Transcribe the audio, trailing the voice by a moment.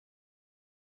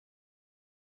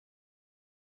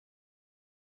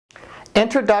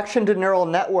Introduction to Neural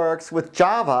Networks with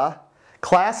Java,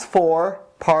 Class 4,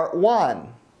 Part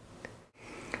 1.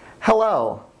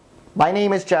 Hello, my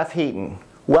name is Jeff Heaton.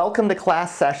 Welcome to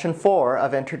Class Session 4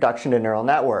 of Introduction to Neural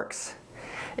Networks.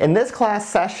 In this class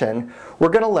session, we're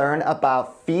going to learn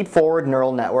about feed-forward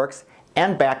neural networks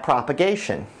and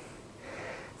backpropagation.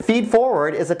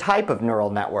 Feed-forward is a type of neural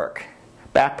network.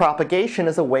 Backpropagation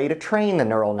is a way to train the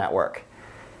neural network.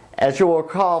 As you'll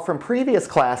recall from previous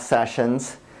class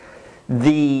sessions,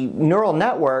 the neural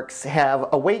networks have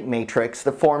a weight matrix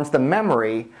that forms the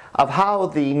memory of how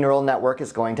the neural network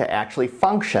is going to actually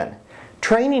function.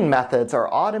 Training methods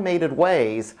are automated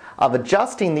ways of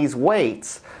adjusting these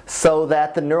weights so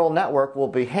that the neural network will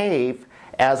behave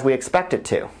as we expect it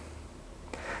to.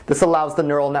 This allows the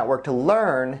neural network to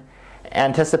learn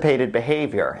anticipated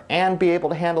behavior and be able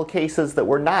to handle cases that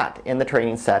were not in the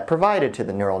training set provided to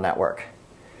the neural network.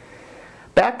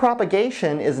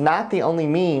 Backpropagation is not the only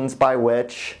means by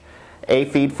which a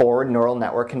feed-forward neural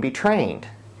network can be trained.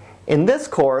 In this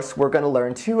course, we're going to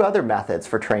learn two other methods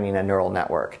for training a neural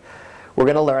network. We're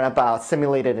going to learn about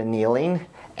simulated annealing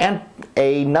and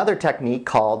another technique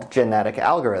called genetic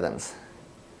algorithms.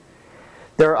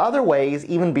 There are other ways,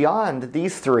 even beyond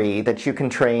these three, that you can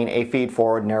train a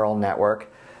feed-forward neural network,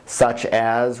 such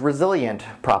as resilient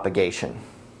propagation.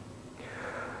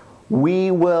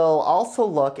 We will also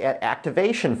look at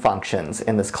activation functions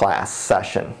in this class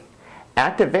session.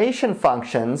 Activation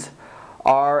functions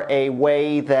are a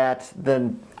way that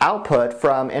the output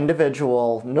from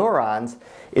individual neurons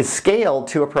is scaled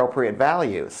to appropriate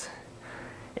values.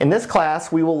 In this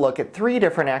class, we will look at three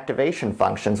different activation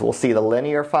functions. We'll see the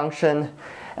linear function,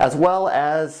 as well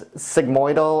as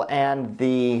sigmoidal and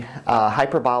the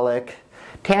hyperbolic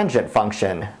tangent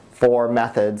function for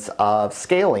methods of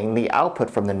scaling the output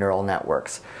from the neural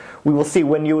networks. We will see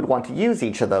when you would want to use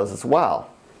each of those as well.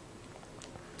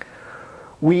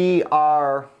 We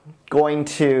are going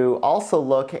to also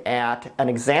look at an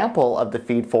example of the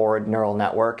feed-forward neural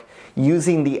network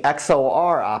using the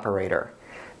Xor operator.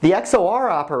 The Xor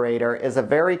operator is a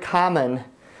very common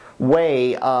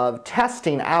way of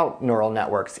testing out neural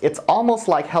networks. It's almost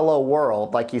like hello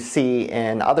world, like you see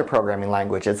in other programming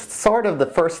languages. It's sort of the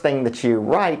first thing that you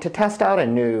write to test out a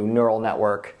new neural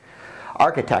network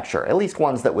architecture, at least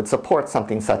ones that would support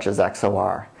something such as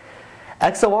XOR.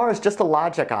 XOR is just a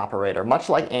logic operator, much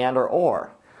like AND or OR.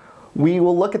 We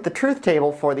will look at the truth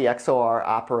table for the Xor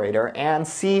operator and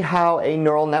see how a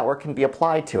neural network can be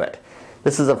applied to it.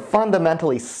 This is a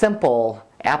fundamentally simple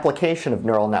application of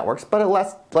neural networks, but it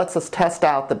lets us test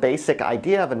out the basic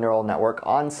idea of a neural network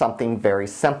on something very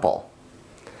simple.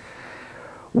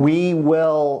 We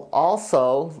will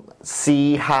also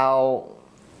see how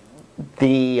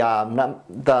the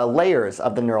layers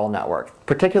of the neural network,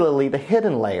 particularly the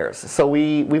hidden layers. So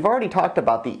we've already talked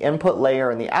about the input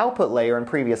layer and the output layer in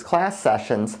previous class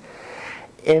sessions.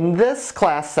 In this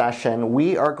class session,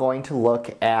 we are going to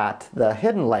look at the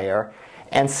hidden layer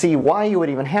and see why you would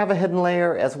even have a hidden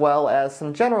layer, as well as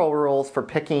some general rules for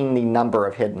picking the number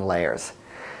of hidden layers.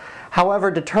 However,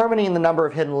 determining the number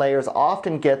of hidden layers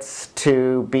often gets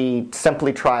to be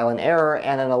simply trial and error,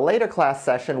 and in a later class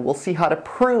session we'll see how to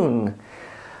prune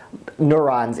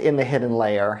neurons in the hidden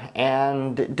layer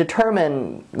and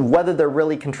determine whether they're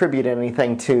really contributing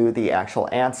anything to the actual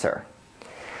answer.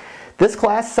 This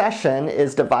class session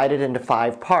is divided into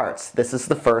 5 parts. This is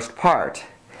the first part.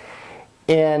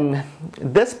 In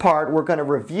this part, we're going to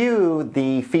review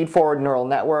the feed-forward neural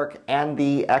network and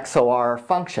the XOR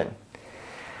function.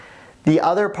 The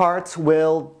other parts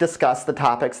will discuss the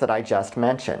topics that I just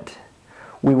mentioned.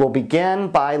 We will begin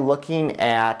by looking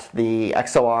at the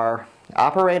Xor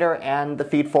operator and the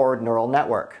feed-forward neural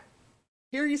network.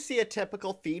 Here you see a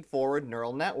typical feed-forward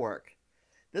neural network.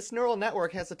 This neural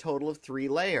network has a total of 3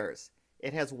 layers.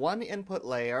 It has one input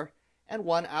layer and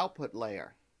one output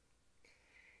layer.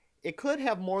 It could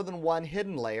have more than one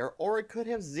hidden layer, or it could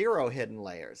have 0 hidden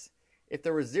layers. If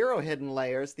there were 0 hidden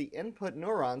layers, the input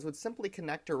neurons would simply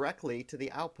connect directly to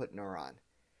the output neuron.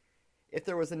 If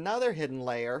there was another hidden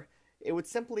layer, it would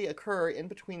simply occur in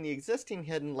between the existing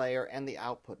hidden layer and the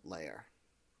output layer.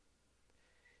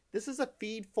 This is a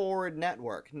feed-forward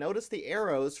network. Notice the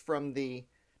arrows from the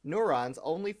neurons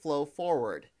only flow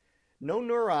forward. No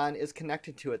neuron is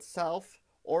connected to itself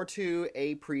or to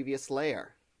a previous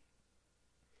layer.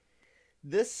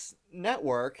 This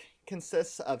network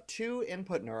consists of 2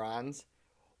 input neurons,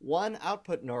 1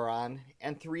 output neuron,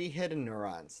 and 3 hidden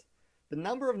neurons. The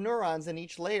number of neurons in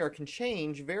each layer can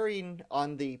change varying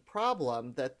on the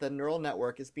problem that the neural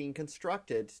network is being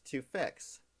constructed to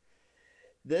fix.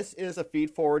 This is a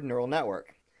feed-forward neural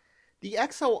network. The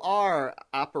XOR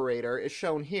operator is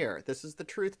shown here. This is the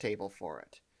truth table for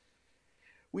it.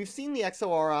 We've seen the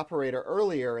XOR operator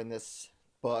earlier in this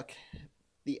book.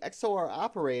 The XOR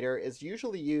operator is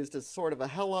usually used as sort of a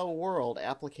hello world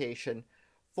application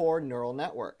for neural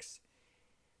networks.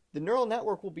 The neural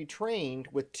network will be trained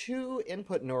with 2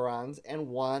 input neurons and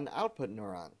 1 output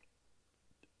neuron.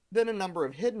 Then a number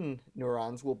of hidden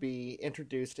neurons will be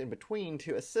introduced in between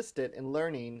to assist it in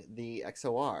learning the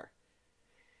XOR.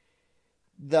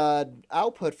 The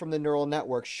output from the neural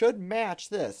network should match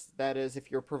this. That is,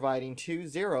 if you're providing 2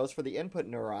 zeros for the input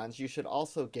neurons, you should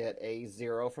also get a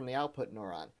 0 from the output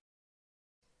neuron.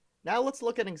 Now let's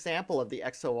look at an example of the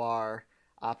XOR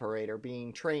operator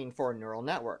being trained for a neural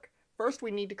network. First,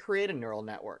 we need to create a neural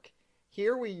network.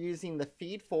 Here we're using the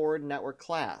feedforward network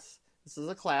class. This is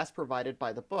a class provided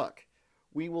by the book.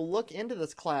 We will look into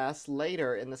this class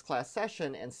later in this class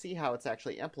session and see how it's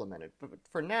actually implemented. But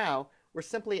for now, we're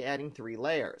simply adding 3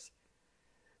 layers.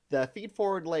 The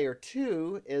feedforward layer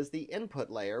 2 is the input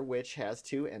layer, which has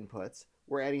 2 inputs.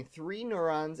 We're adding 3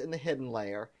 neurons in the hidden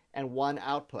layer and 1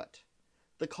 output.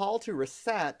 The call to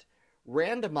reset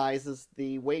randomizes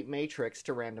the weight matrix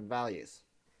to random values.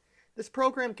 This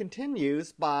program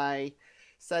continues by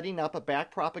setting up a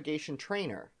backpropagation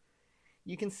trainer.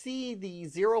 You can see the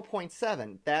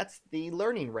 0.7, that's the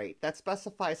learning rate. That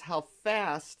specifies how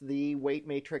fast the weight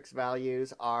matrix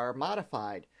values are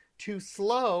modified. Too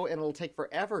slow, and it'll take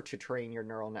forever to train your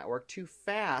neural network. Too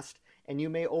fast, and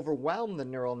you may overwhelm the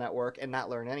neural network and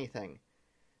not learn anything.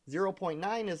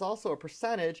 0.9 is also a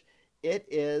percentage. It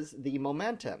is the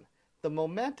momentum. The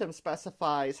momentum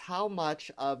specifies how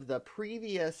much of the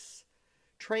previous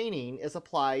training is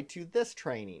applied to this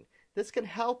training. This can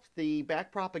help the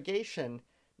backpropagation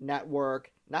network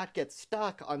not get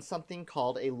stuck on something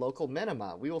called a local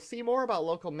minima. We will see more about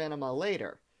local minima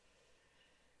later.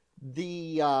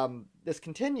 This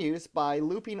continues by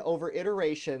looping over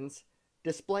iterations,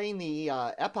 displaying the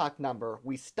epoch number.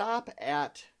 We stop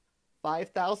at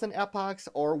 5,000 epochs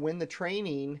or when the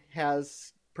training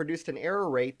has produced an error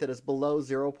rate that is below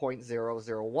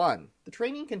 0.001. The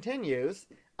training continues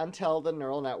until the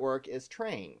neural network is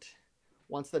trained.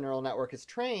 Once the neural network is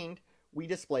trained, we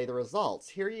display the results.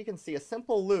 Here you can see a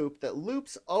simple loop that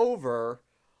loops over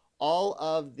all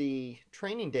of the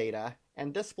training data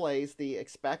and displays the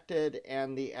expected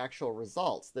and the actual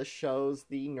results. This shows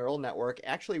the neural network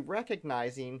actually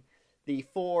recognizing the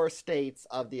 4 states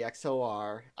of the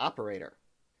XOR operator.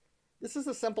 This is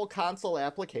a simple console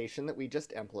application that we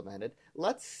just implemented.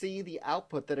 Let's see the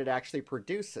output that it actually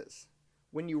produces.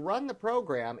 When you run the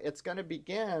program, it's going to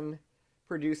begin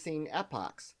producing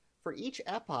epochs. For each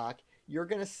epoch, you're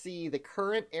going to see the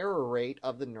current error rate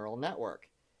of the neural network.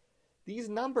 These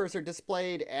numbers are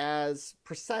displayed as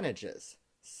percentages.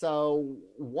 So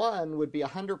 1 would be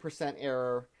 100%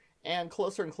 error, and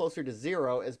closer to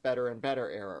 0 is better and better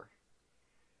error.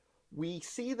 We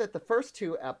see that the first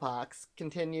 2 epochs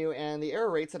continue and the error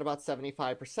rate's at about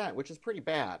 75%, which is pretty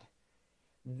bad.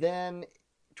 Then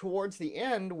towards the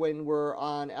end, when we're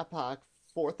on epoch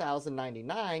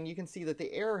 4099, you can see that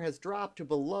the error has dropped to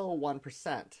below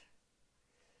 1%.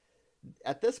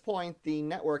 At this point, the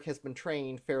network has been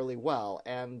trained fairly well,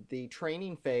 and the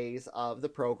training phase of the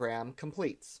program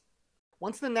completes.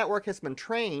 Once the network has been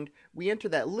trained, we enter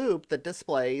that loop that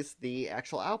displays the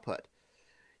actual output.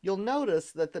 You'll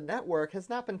notice that the network has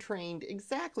not been trained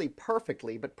exactly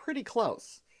perfectly, but pretty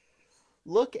close.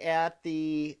 Look at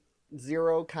the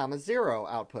 0,0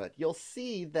 output. You'll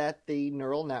see that the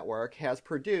neural network has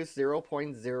produced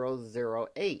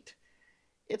 0.008.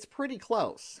 It's pretty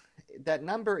close. That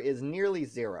number is nearly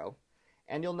 0.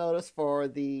 And you'll notice for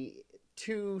the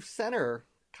 2 center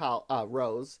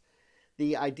rows,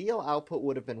 the ideal output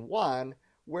would have been 1,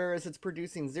 whereas it's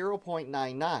producing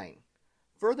 0.99.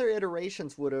 Further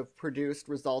iterations would have produced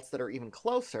results that are even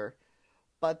closer,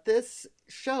 but this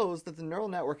shows that the neural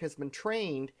network has been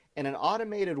trained in an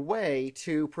automated way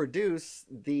to produce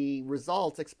the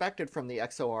results expected from the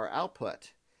XOR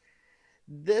output.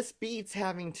 This beats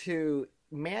having to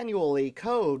manually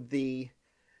code the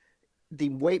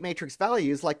weight matrix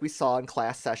values like we saw in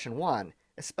class session 1,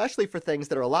 especially for things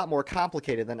that are a lot more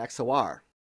complicated than XOR.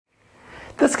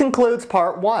 This concludes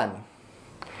part 1.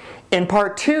 In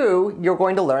part 2, you're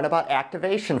going to learn about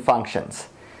activation functions.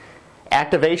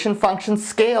 Activation functions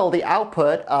scale the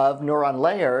output of neuron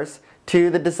layers to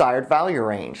the desired value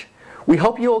range. We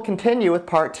hope you will continue with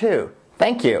part 2.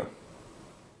 Thank you.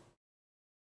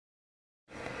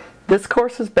 This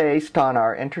course is based on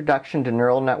our Introduction to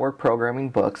Neural Network Programming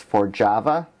books for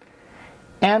Java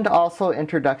and also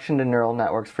Introduction to Neural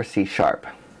Networks for C#.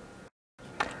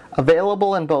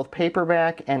 Available in both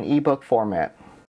paperback and ebook format.